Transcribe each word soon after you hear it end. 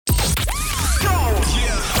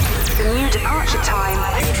departure time.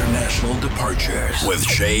 International departures with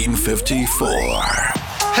Shane 54.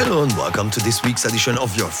 Hello and welcome to this week's edition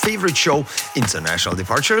of your favorite show, International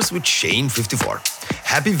Departures with Shane 54.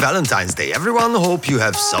 Happy Valentine's Day, everyone. Hope you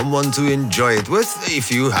have someone to enjoy it with,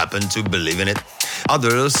 if you happen to believe in it.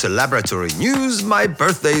 Other celebratory news: my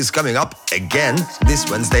birthday is coming up again this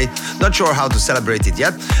Wednesday. Not sure how to celebrate it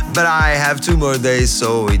yet, but I have 2 more days,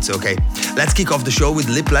 so it's okay. Let's kick off the show with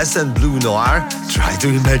Lipless and Blue Noir. Try to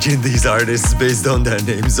imagine these artists based on their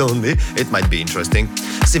names only. It might be interesting.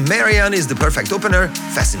 Cimmerian is the perfect opener.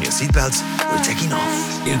 Fasten your seatbelts. We're taking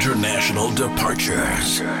off. International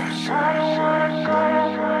departures.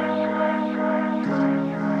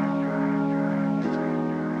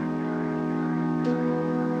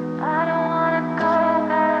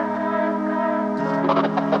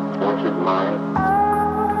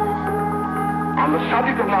 On the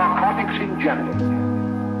subject of narcotics in general,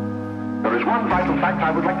 there is one vital fact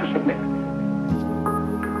I would like to submit.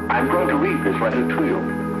 I'm going to read this letter to you.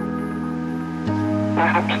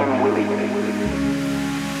 Perhaps unwillingly.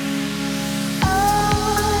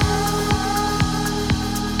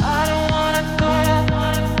 I don't wanna go.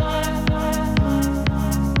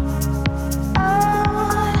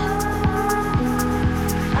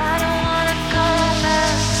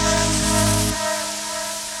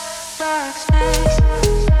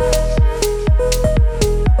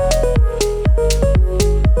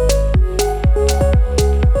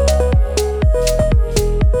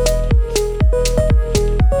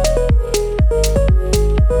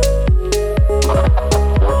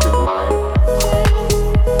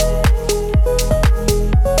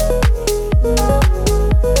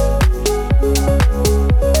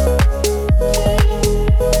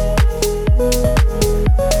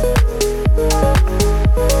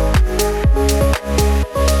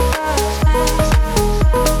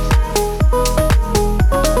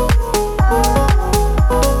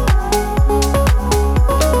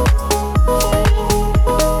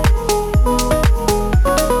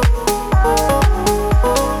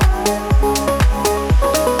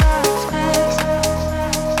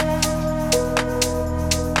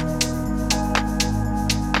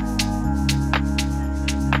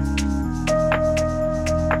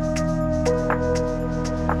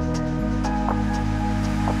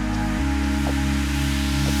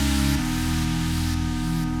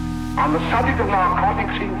 On the subject of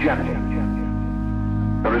narcotics in general,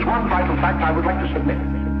 there is one vital fact I would like to submit.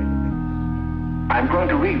 I'm going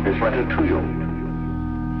to read this letter to you.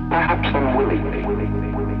 Perhaps unwillingly.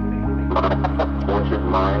 Won't you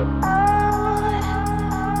mind?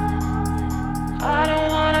 I don't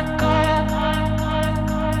wanna go.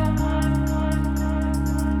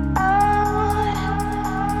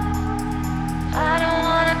 I don't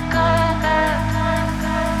wanna go.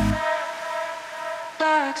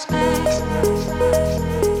 Dark space.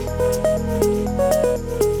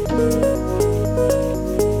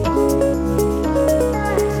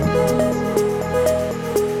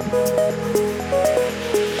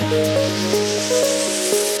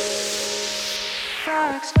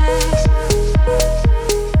 Dark space.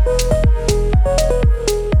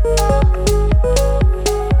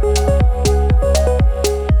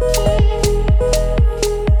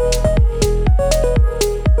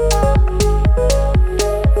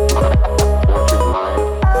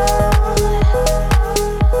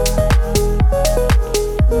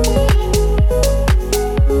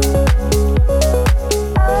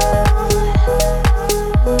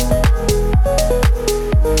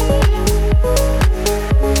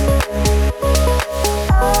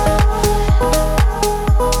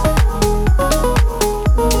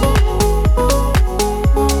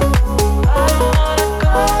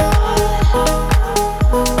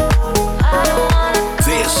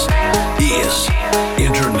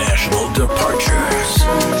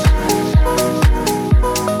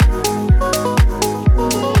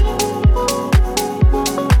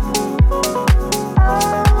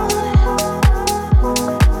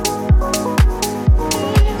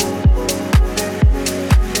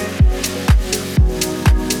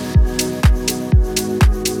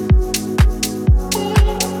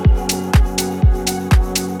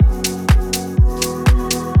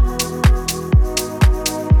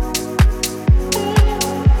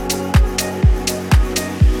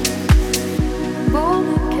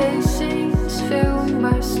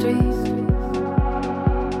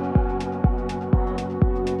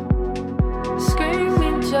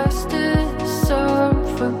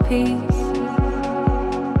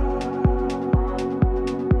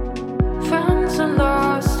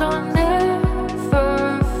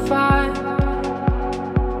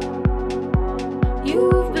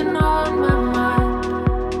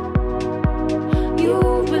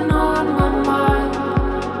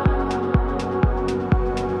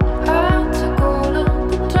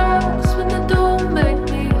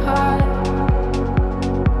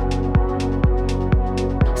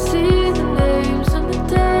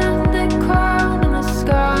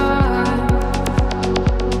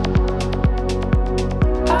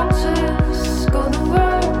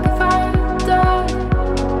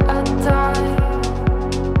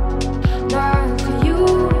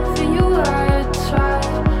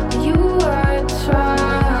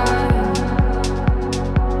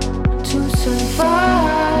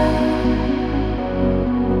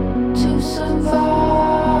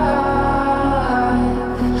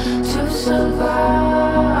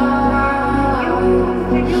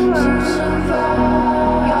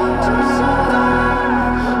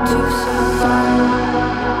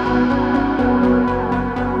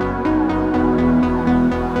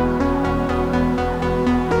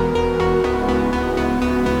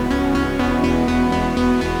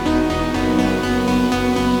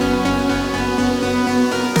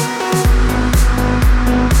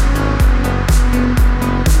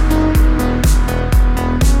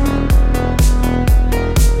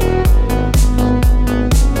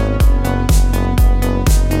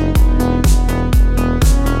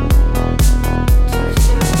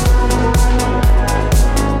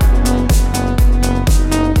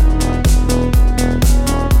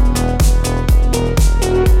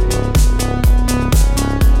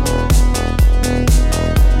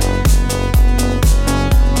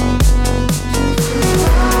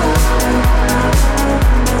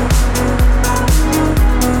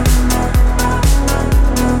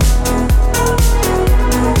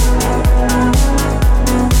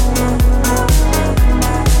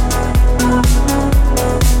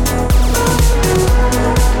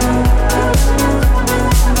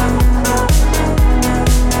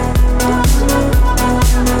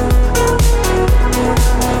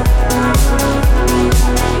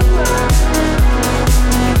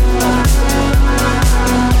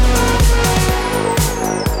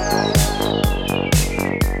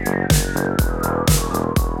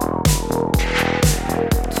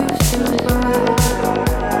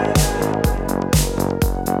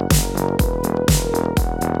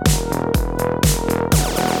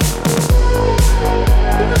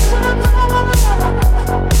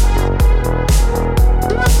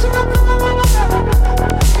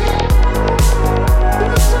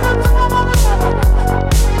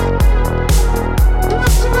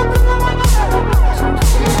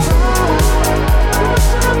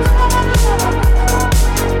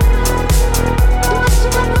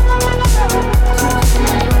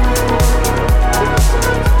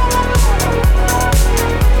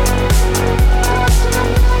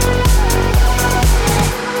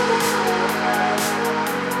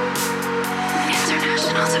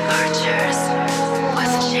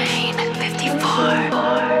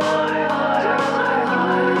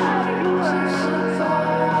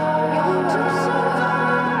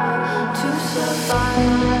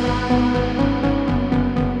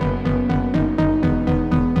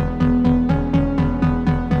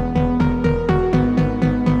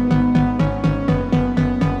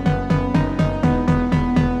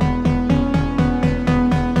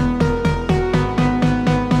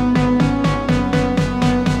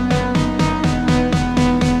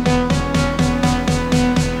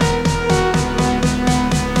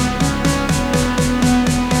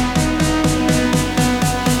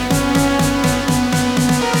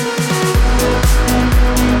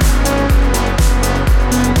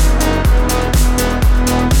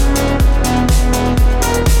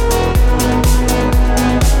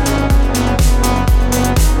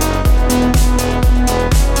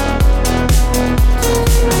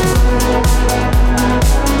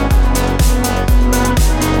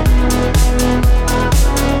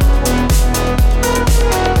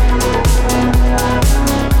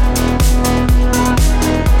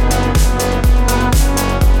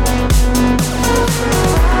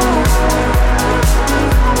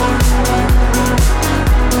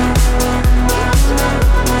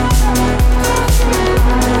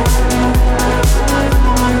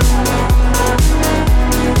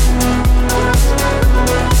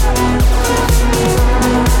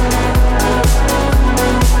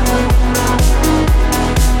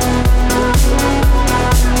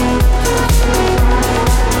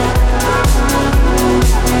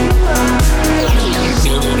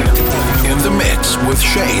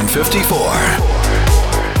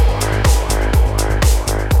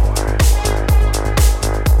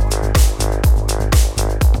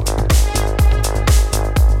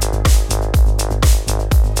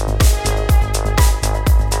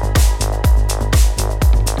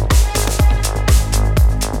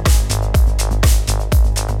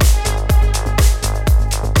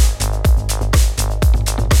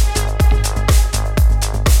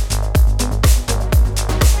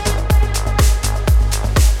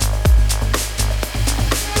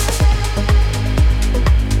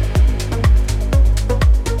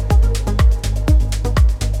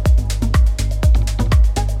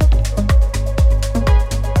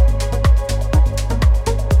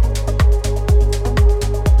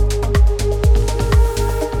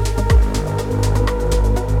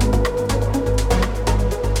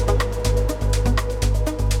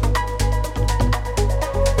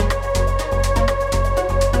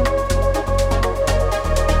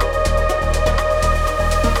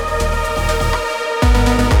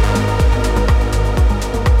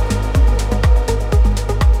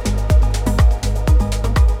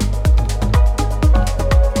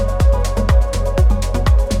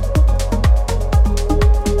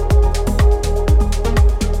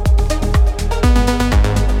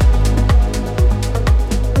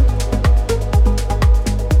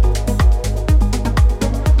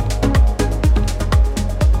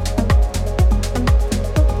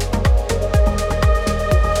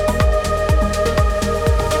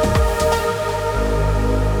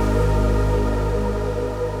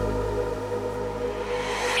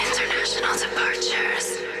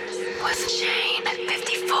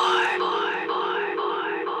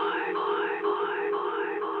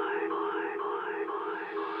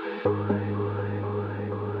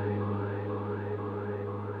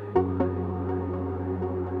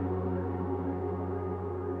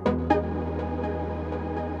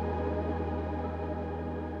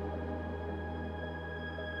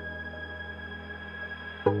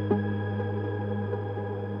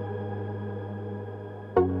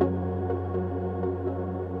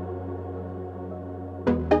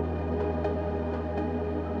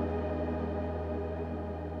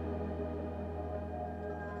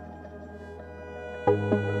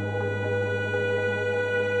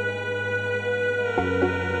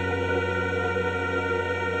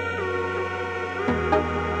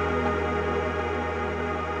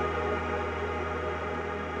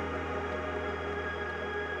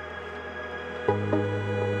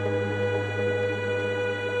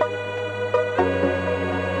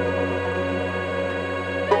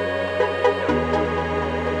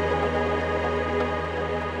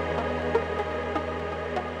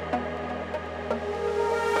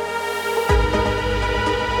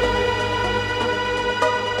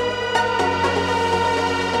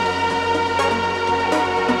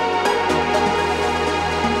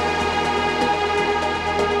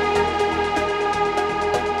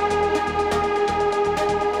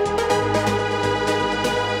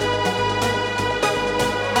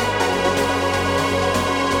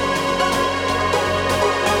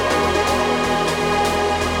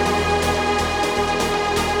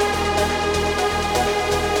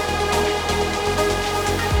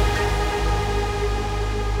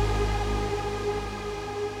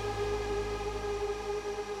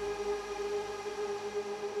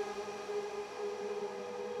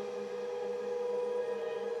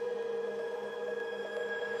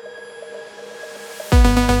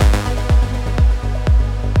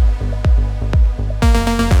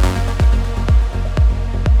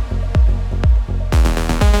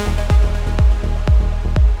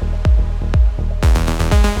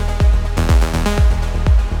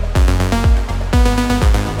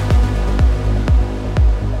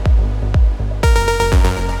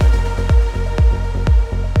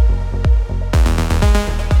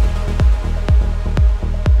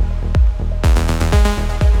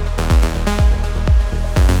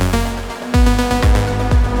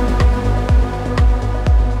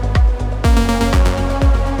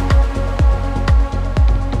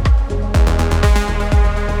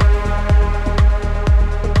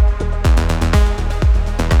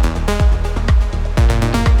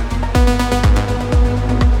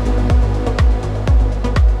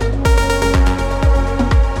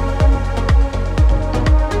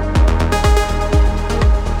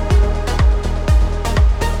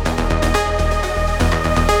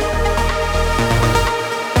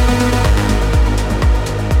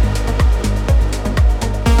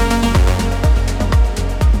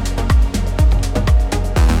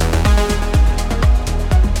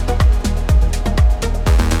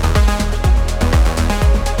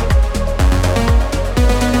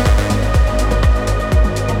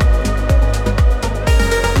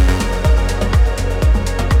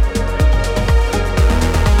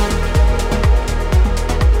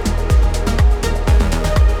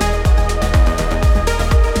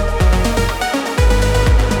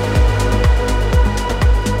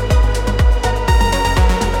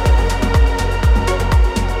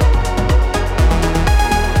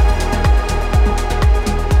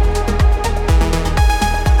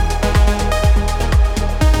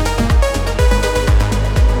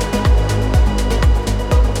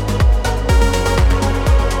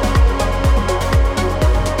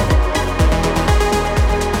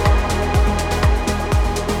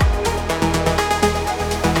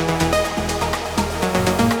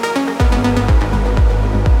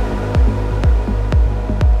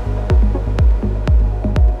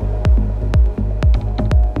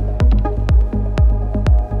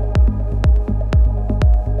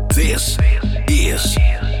 is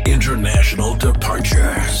International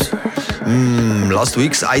Departures. Last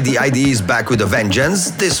week's ID is back with a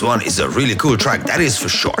vengeance. This one is a really cool track, that is for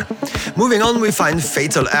sure. Moving on, we find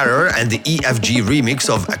Fatal Error and the E.F.G remix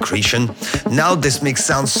of Accretion. Now this mix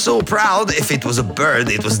sounds so proud. If it was a bird,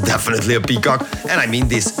 it was definitely a peacock, and I mean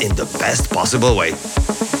this in the best possible way.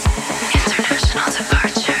 International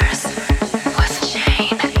Departures with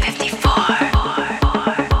Shane at 54.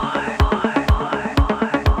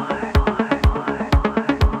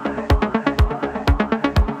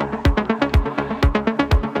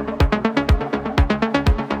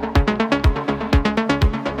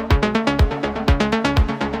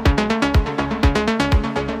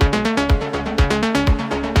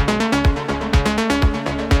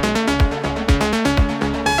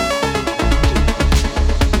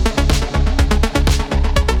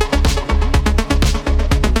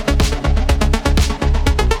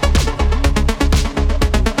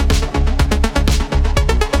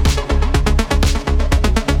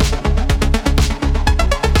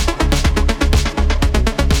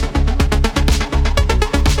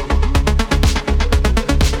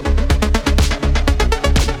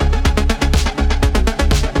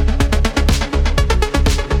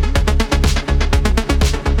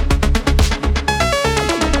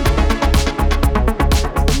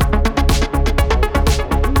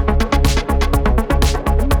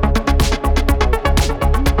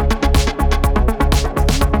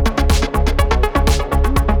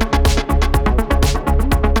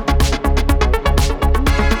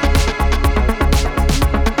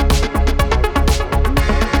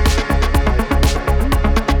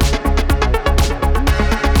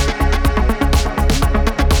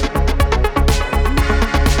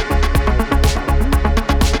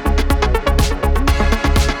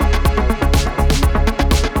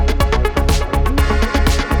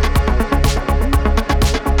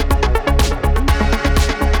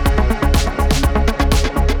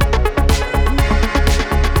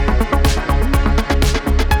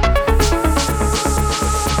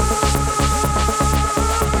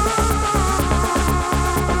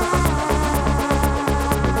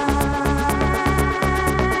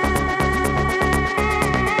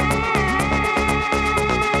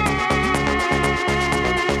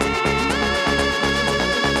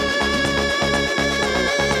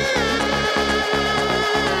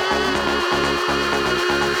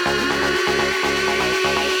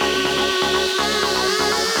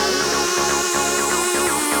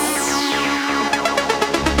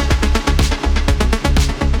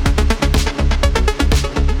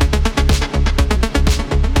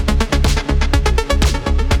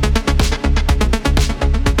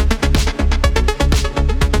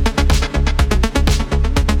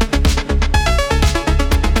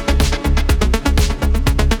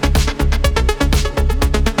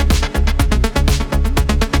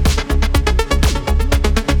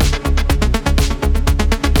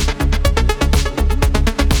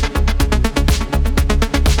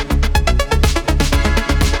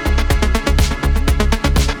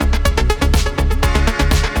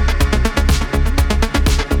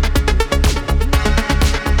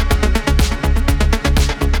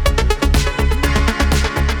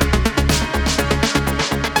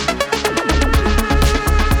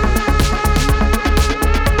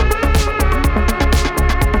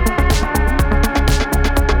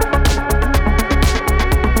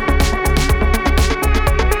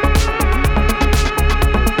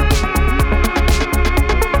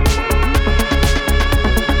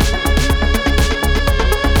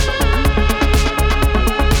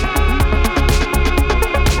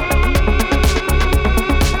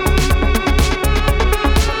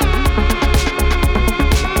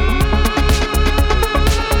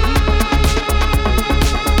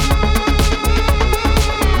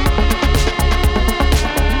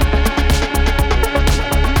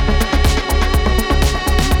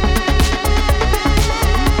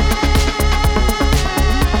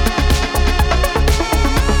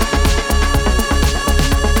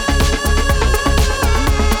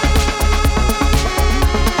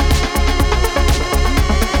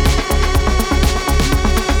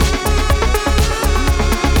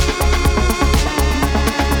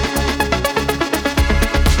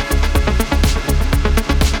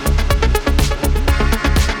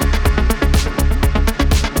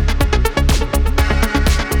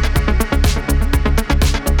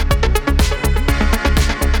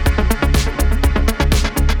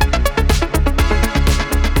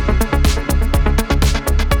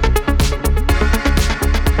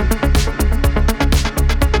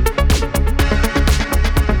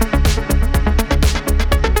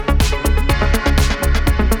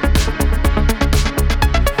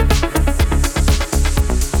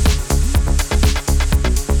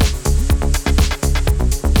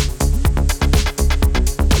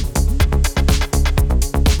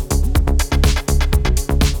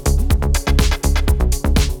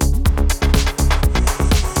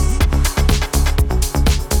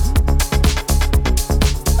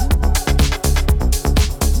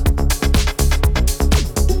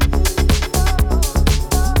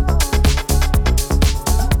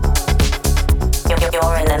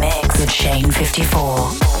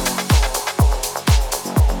 54.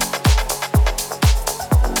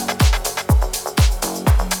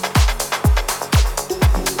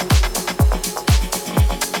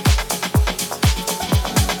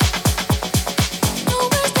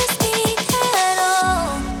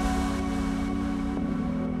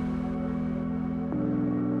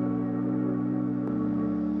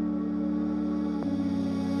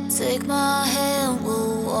 Take my hand,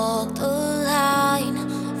 we'll walk the line.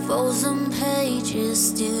 Frozen pages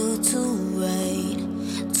still to read.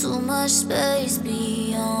 Too much space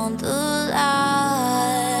beyond the line.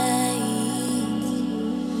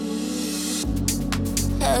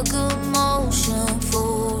 Had good motion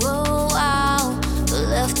for a while, but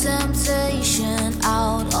left temptation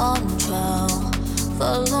out on trial.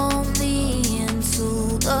 Follow me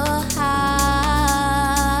into the high.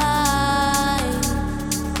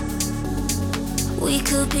 We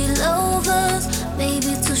could be lovers,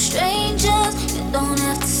 maybe two strangers. You don't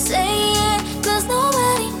have to say it, cause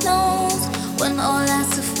nobody knows when all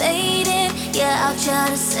that's faded. Yeah, I'll try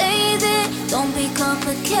to save it, don't be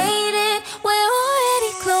complicated. We're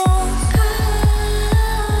already close.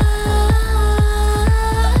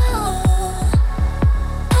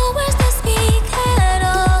 Oh, where's the speak at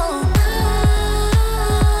all?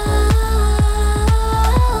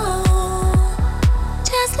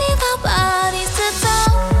 Just leave our bodies to talk.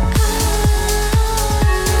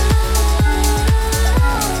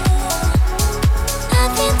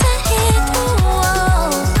 Nothing to hit the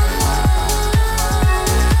walls.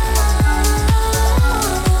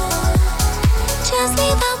 Just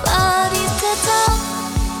leave our bodies to talk.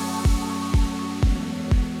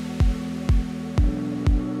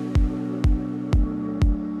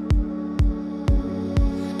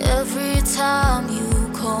 Every time you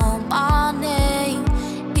call my name,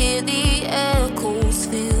 hear the echoes,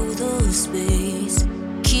 feel the space.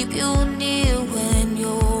 Keep you near when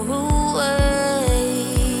you're away.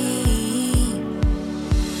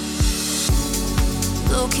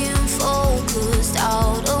 Looking focused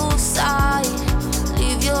out of sight.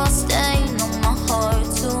 Leave your stain on my heart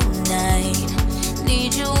tonight.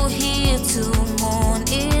 Need you here till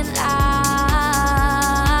morning light.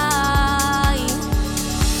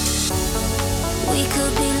 We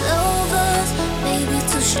could be lovers, maybe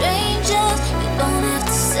two strangers. You don't have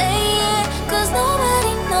to say it, cause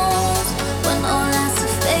nobody knows when all that's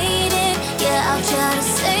faded. Yeah, I'll try to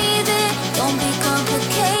save it, don't be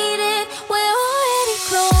complicated. We're already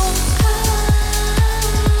close.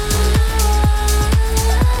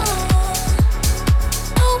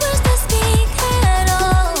 Oh, where's the speak at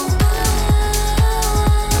all?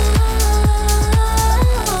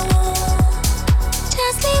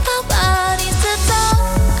 Just leave our bodies to talk.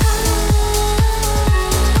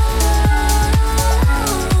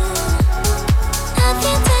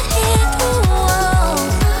 Nothing to hit the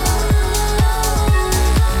walls.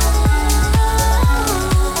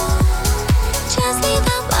 Just leave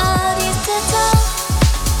our bodies to talk.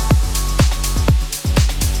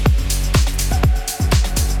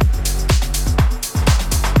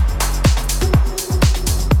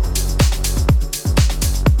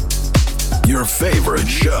 Your favorite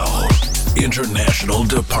show, International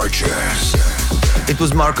Departures. It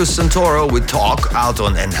was Marcus Santoro with Talk, out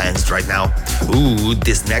on Enhanced right now. Ooh,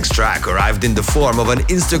 this next track arrived in the form of an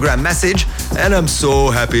Instagram message, and I'm so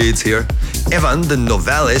happy it's here. Evan, the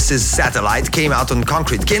Novellis' satellite, came out on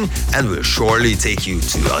Concrete Kin and will surely take you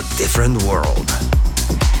to a different world.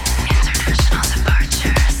 International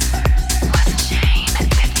departures with Jane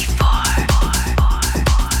at 54.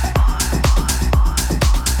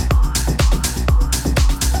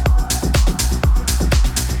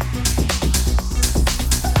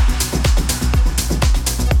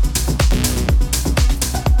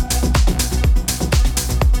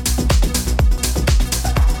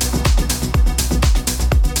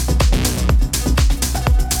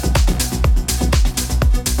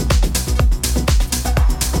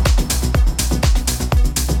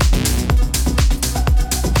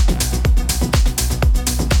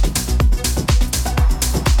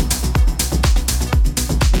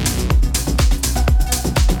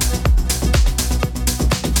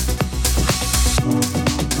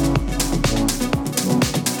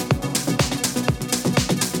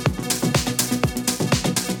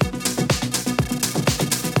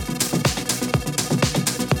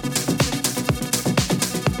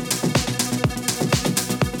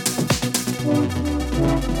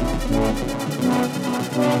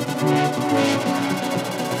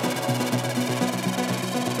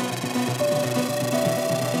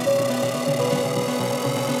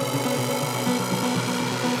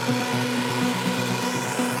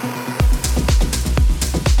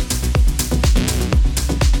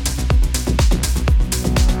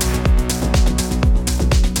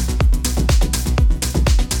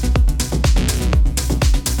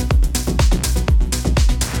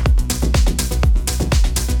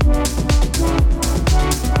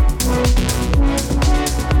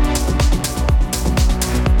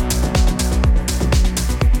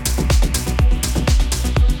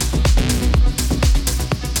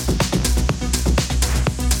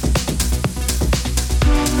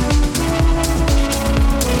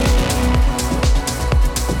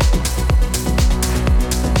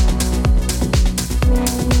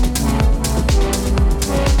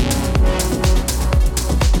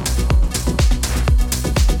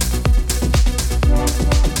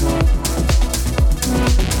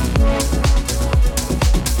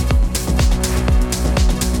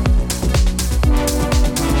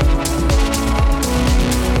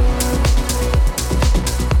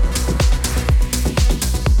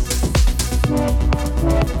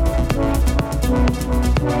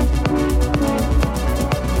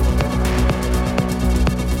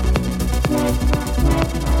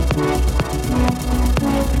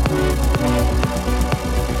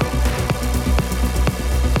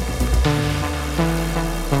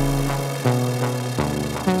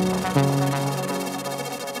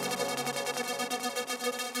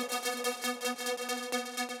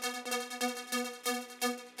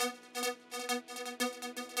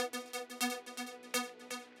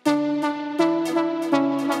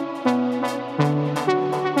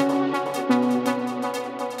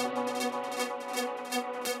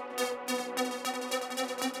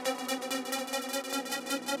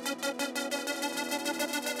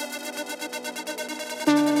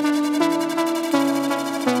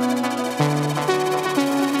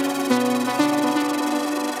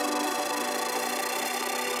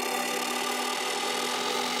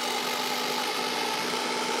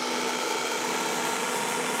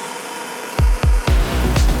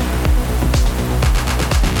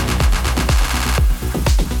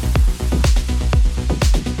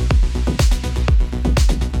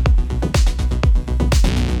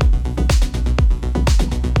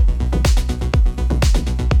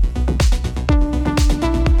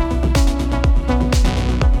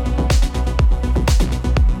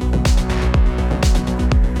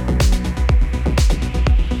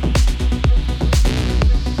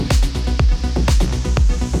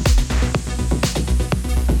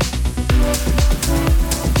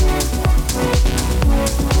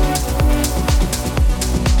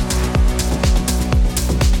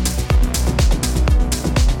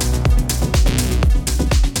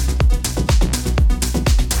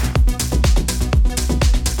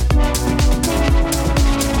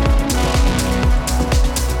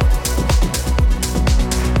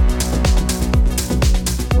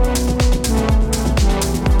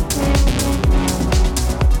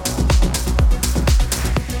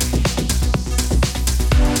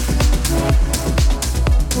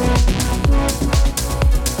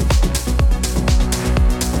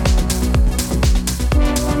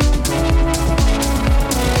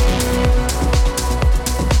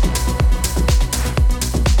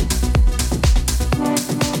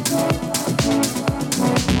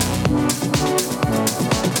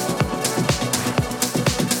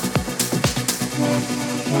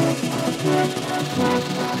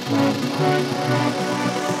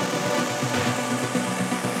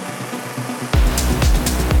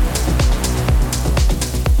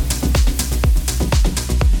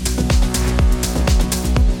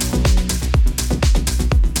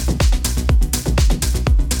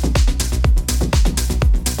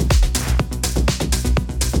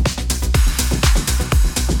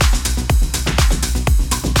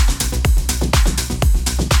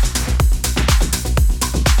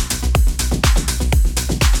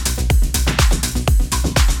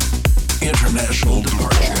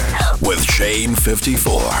 Shane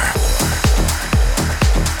 54.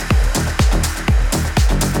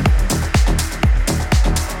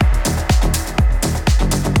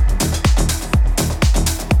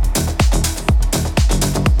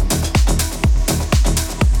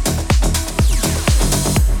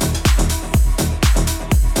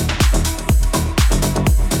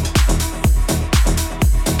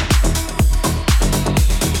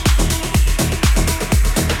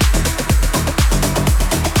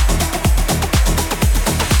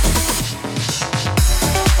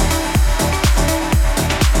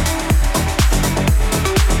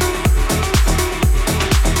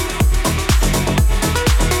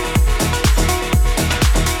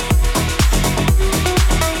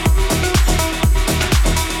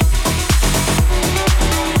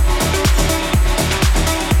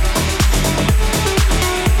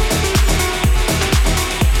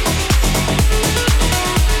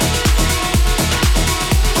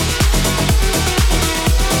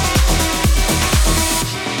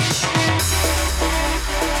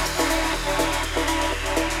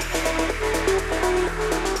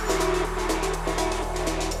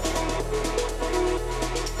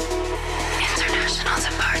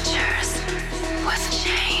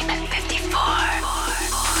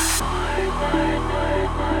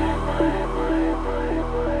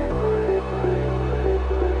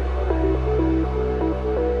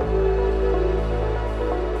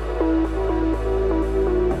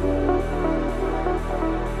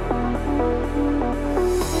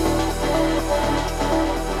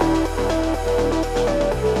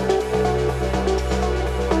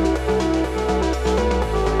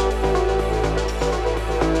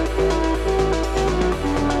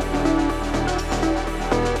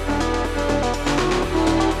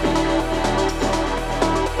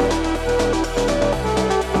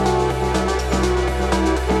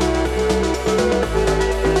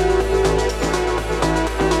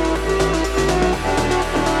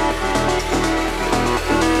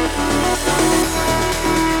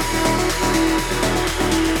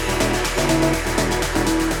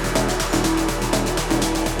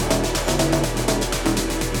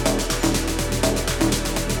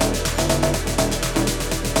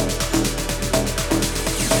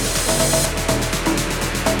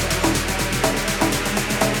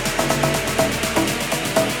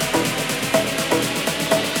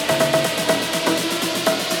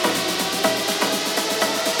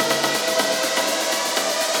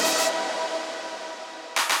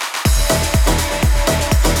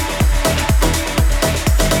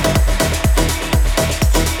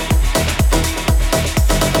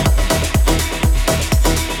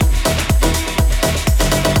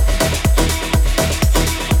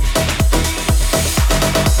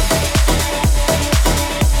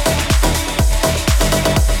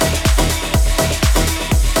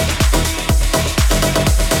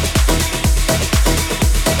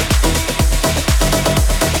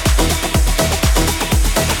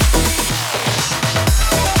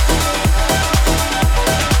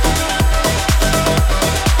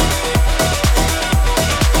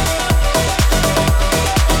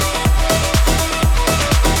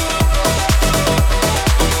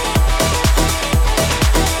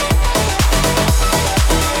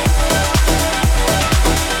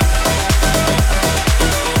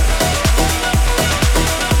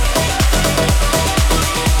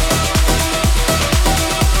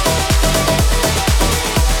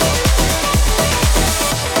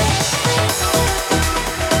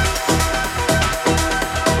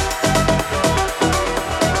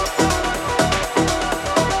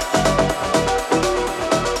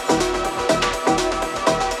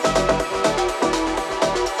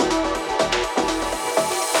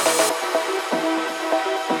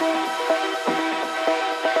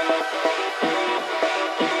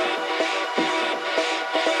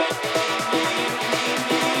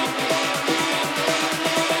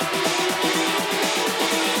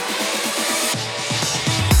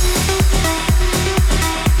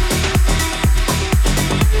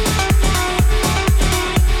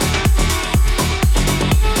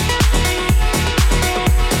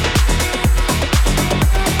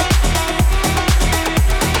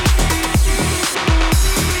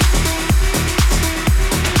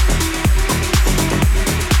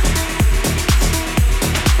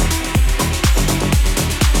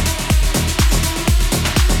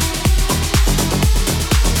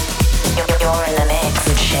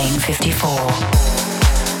 54.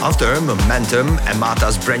 After Momentum,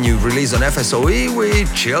 EMATA's brand new release on FSOE, we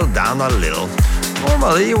chilled down a little.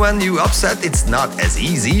 Normally, when you upset, it's not as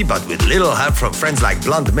easy, but with little help from friends like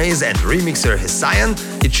Blunt Maze and remixer Hessian,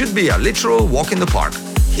 it should be a literal walk in the park.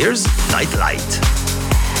 Here's Night Light.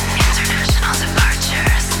 International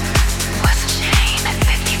departures with Chain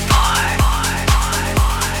 54.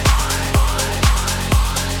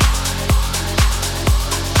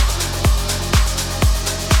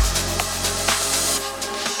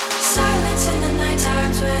 Silence in the night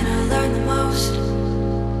times when I learn the most.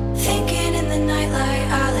 Thinking in the nightlight,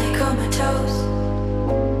 I lay comatose.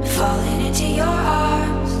 Falling into your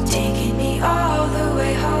arms, taking me all the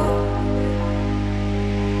way home.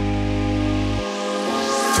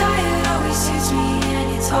 Tired always suits me,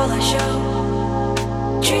 and it's all I show.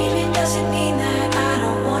 Dreaming doesn't mean that I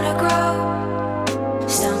don't wanna grow.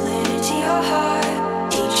 Stumbling into your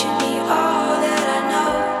heart, teaching me all that I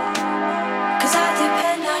know. 'Cause I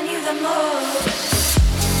depend on you the most.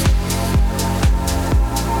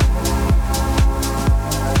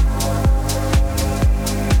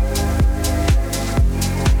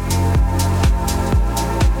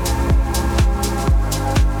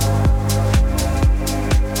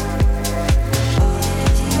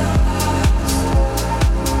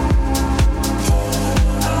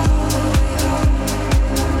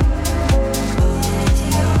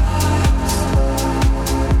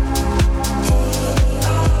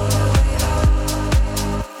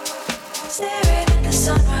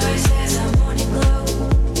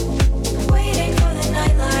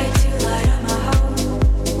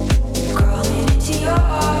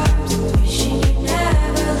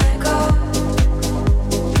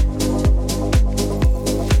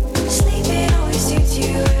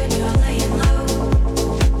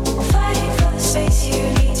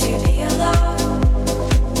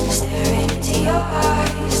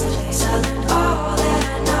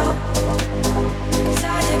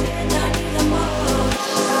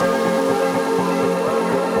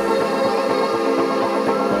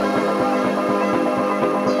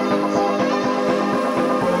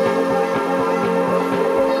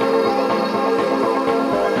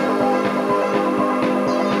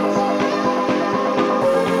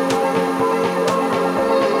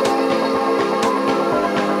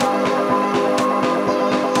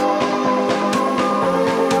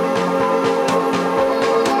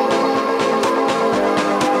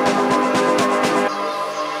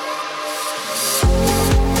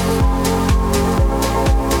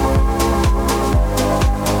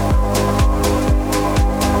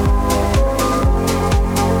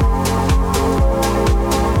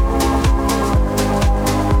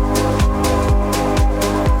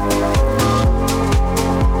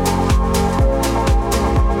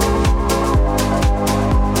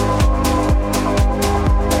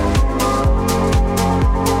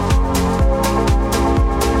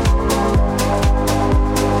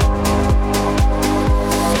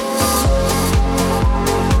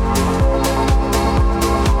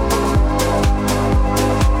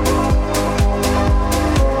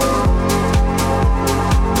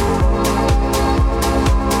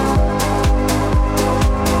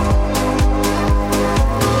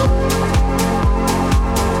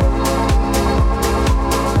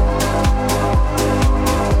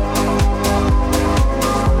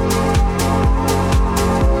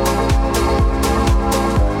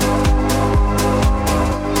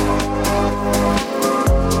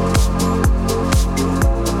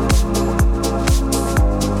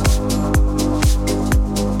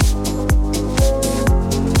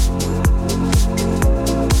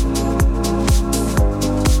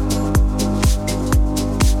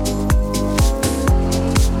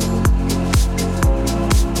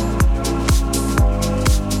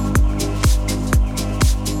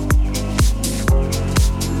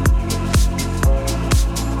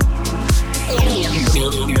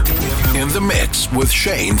 With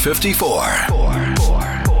Shane 54.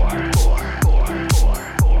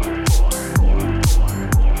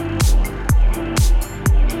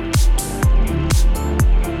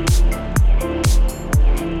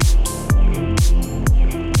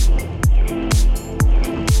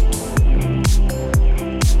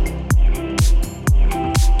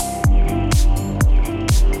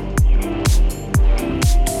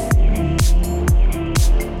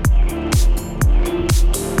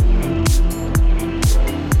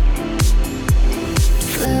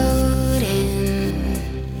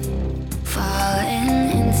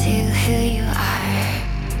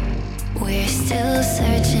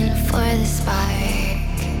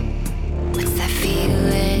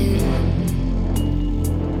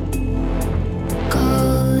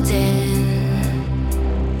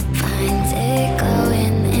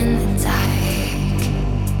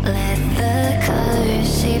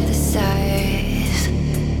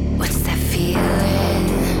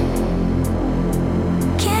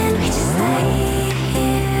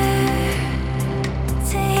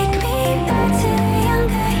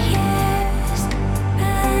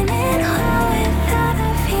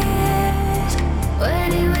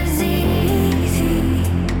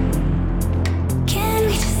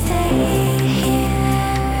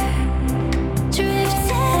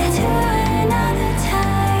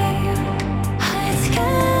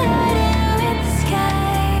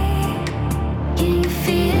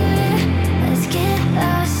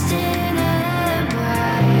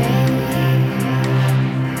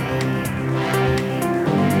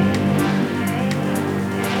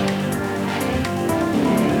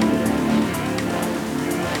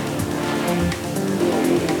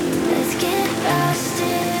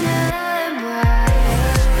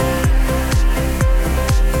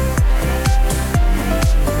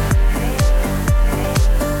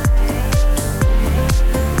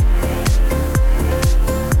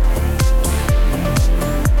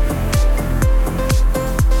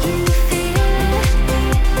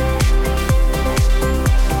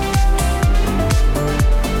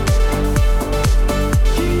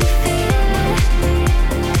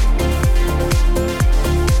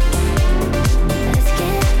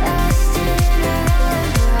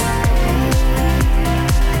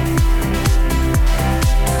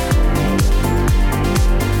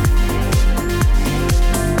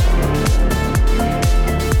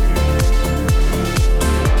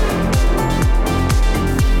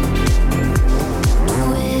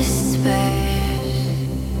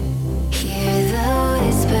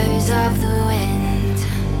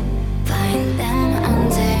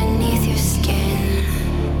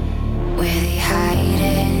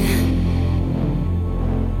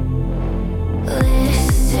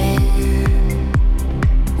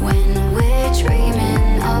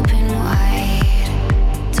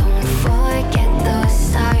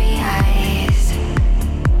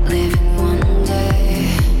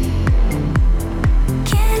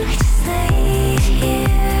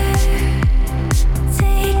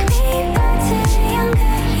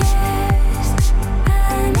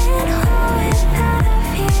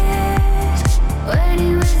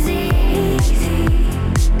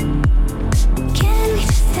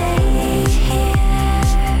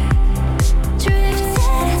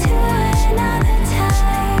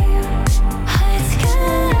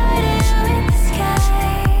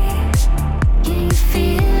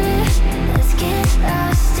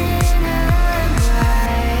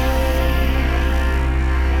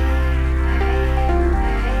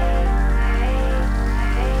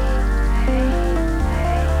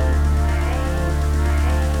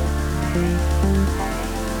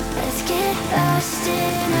 Let's get lost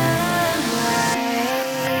in a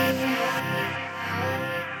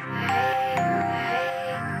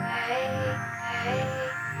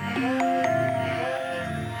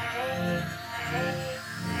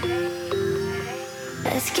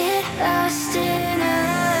let's get lost in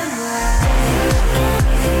a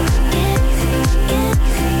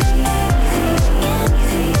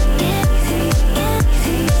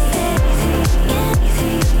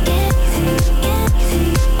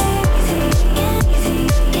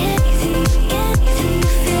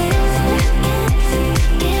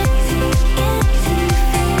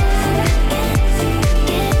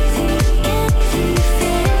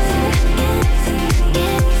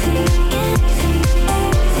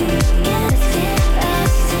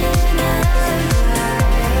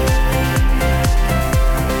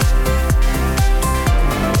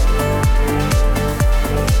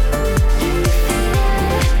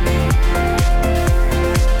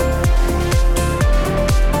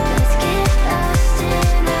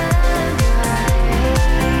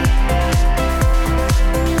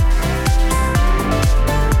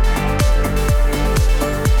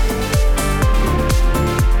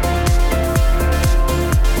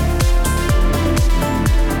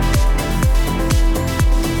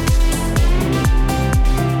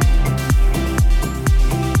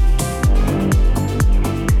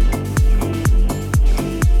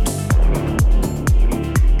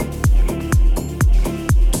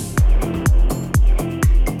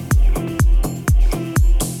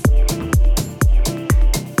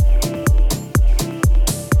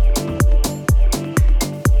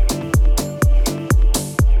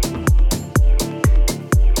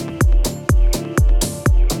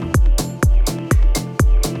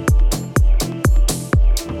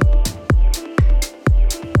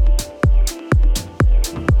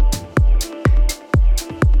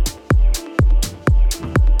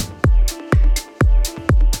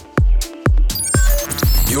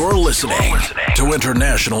listening to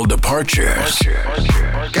International Departures.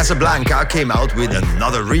 Kasablanca came out with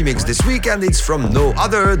another remix this week, and it's from no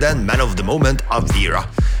other than man of the moment, AVIRA.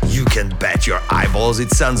 You can bet your eyeballs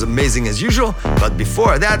it sounds amazing as usual, but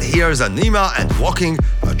before that, here's Anyma and Walking,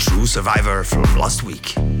 a true survivor from last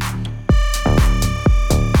week.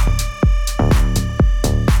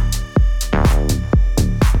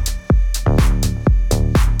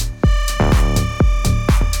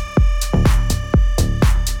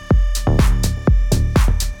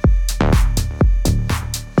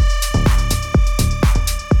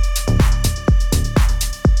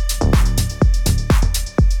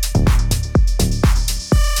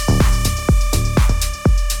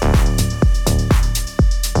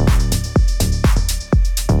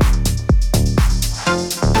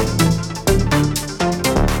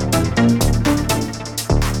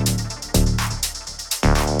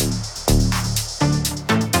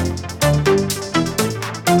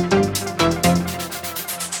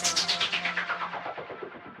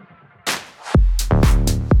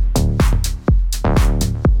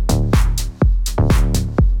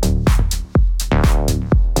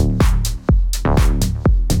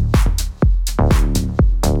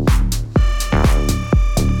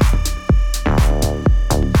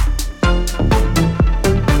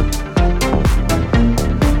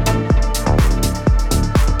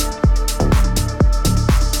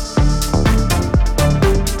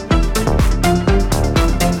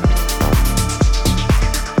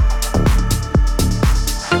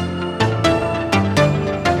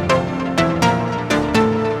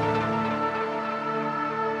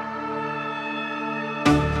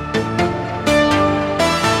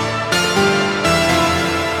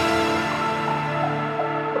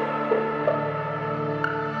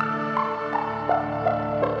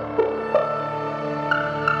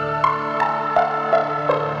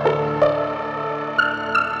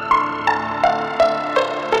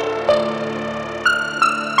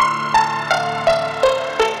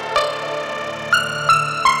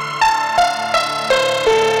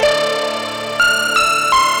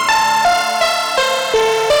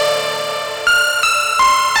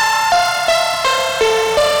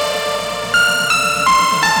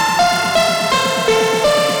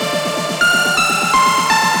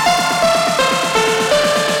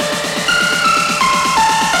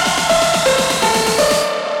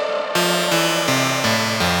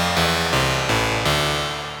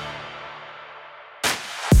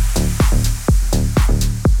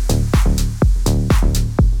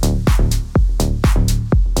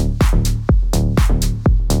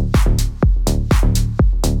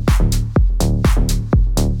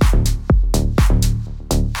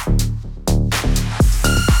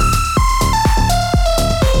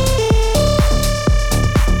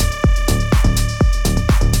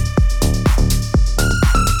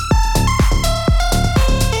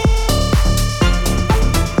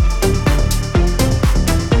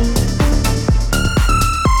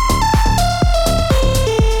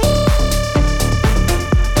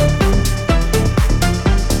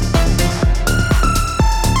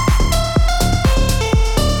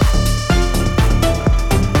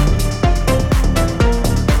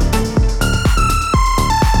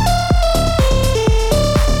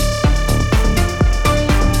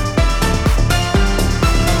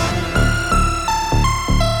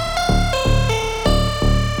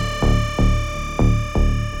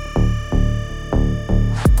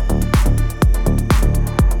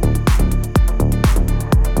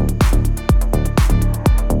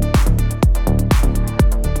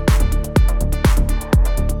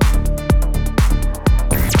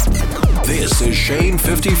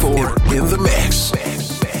 54 in the mix.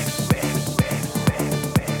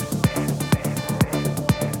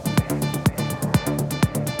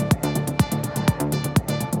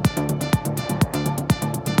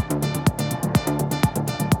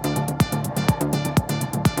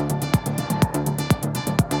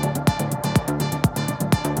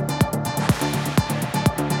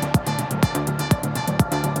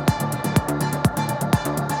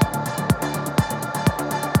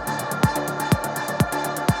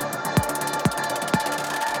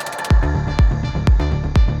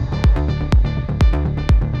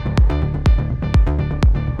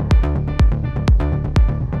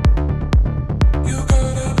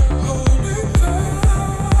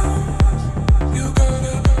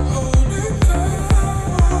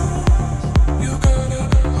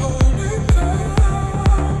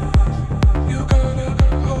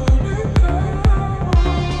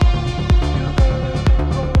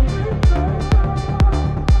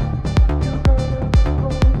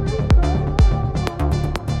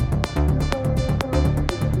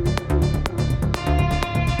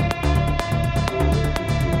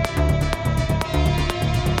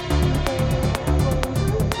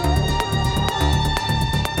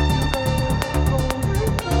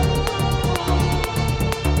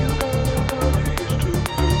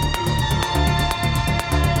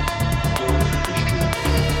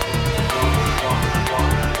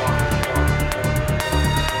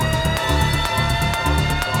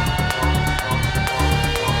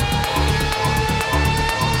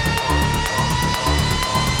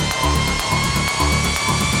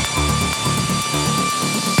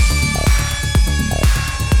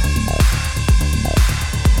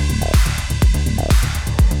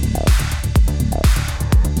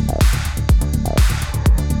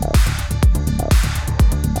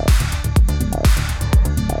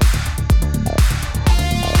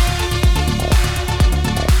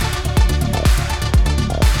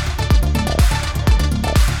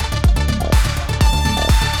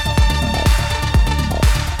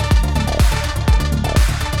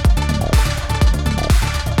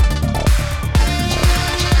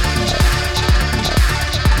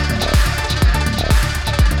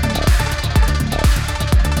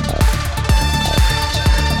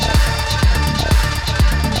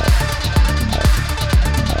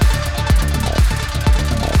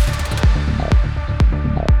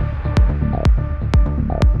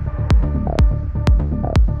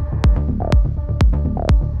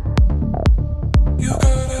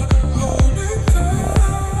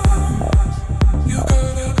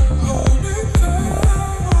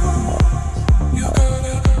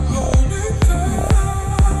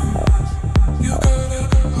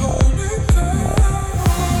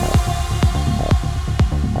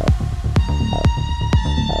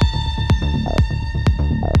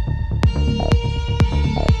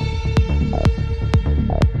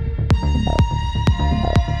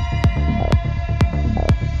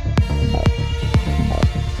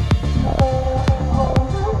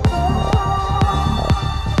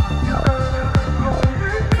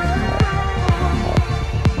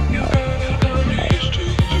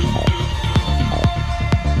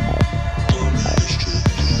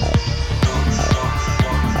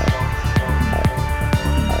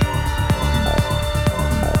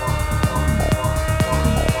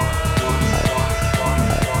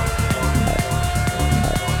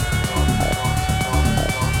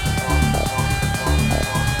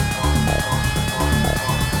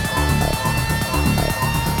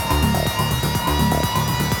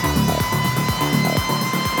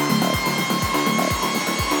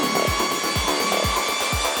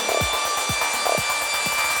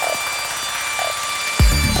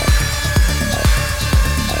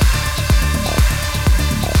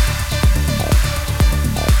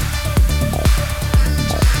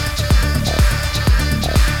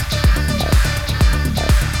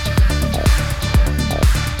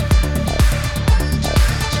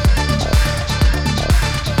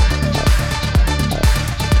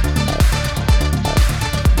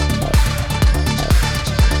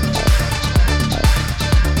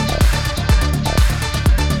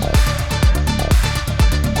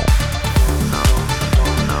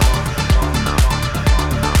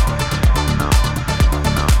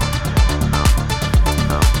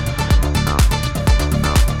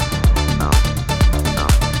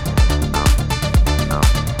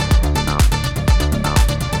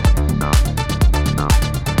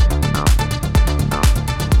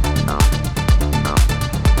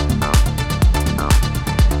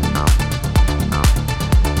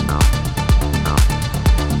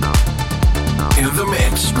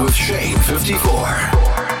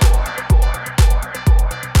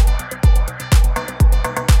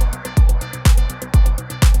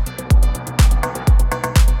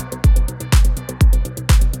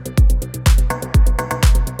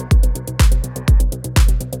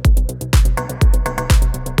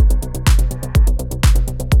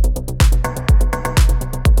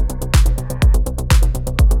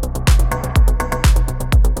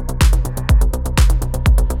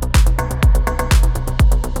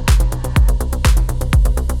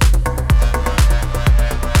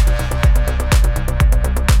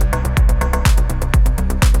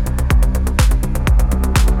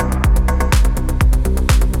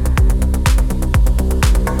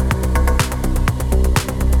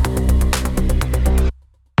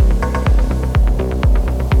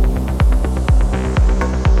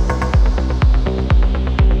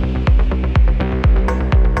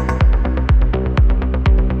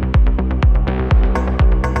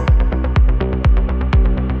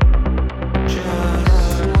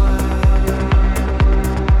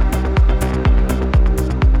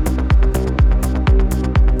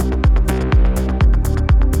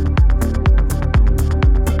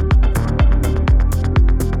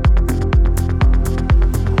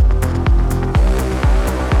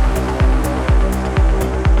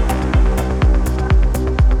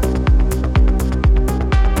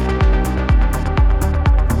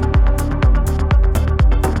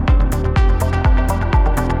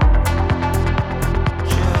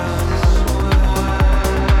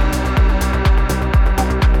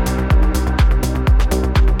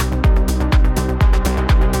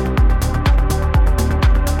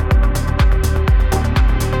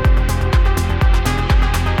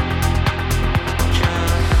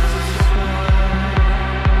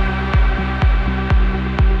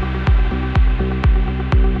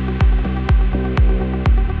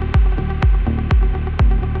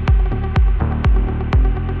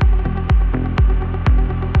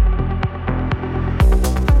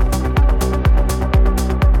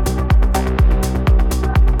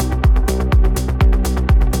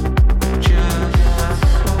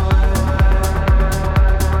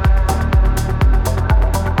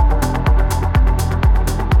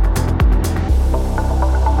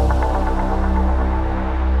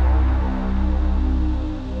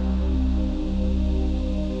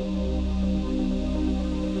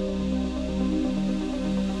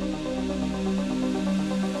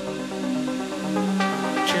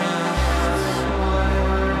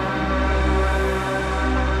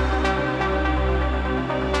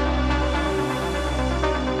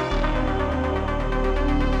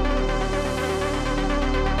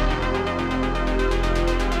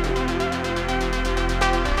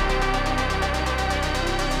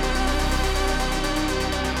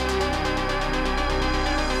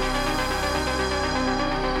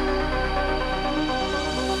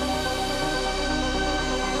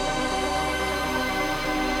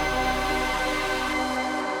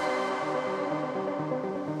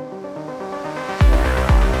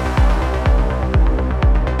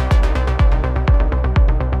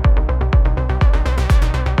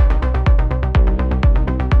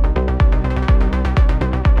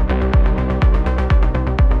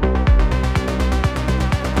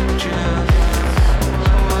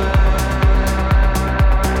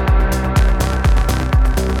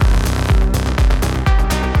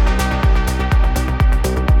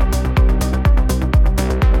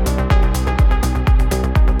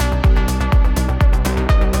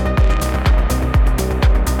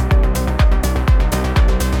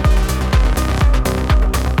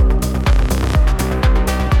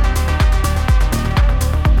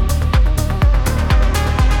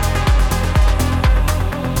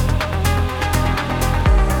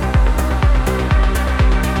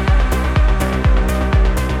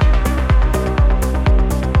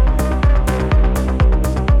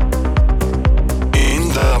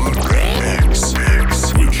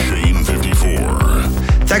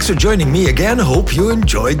 Thanks for joining me again. Hope you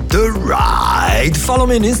enjoyed the ride. Follow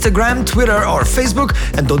me on Instagram, Twitter, or Facebook.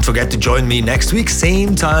 And don't forget to join me next week,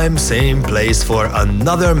 same time, same place, for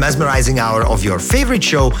another mesmerizing hour of your favorite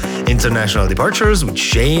show, International Departures with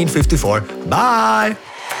Shane 54. Bye!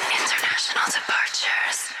 International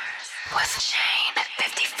Departures with Shane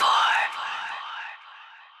 54.